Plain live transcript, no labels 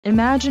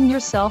Imagine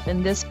yourself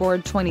in this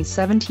Ford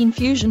 2017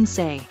 Fusion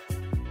Say.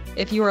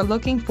 If you are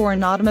looking for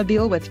an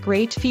automobile with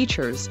great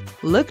features,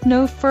 look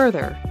no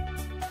further.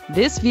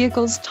 This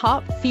vehicle's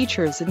top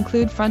features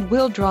include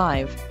front-wheel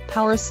drive,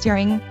 power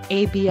steering,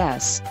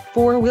 ABS,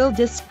 4-wheel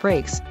disc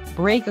brakes,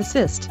 brake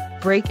assist,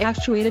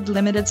 brake-actuated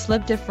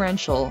limited-slip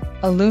differential,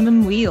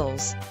 aluminum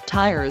wheels,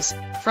 tires,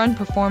 front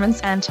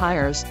performance and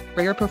tires,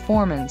 rear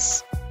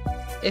performance.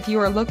 If you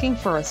are looking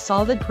for a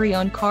solid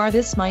pre-owned car,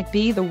 this might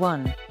be the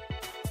one.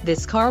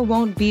 This car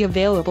won't be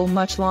available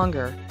much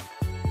longer.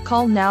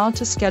 Call now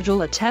to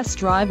schedule a test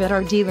drive at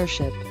our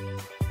dealership.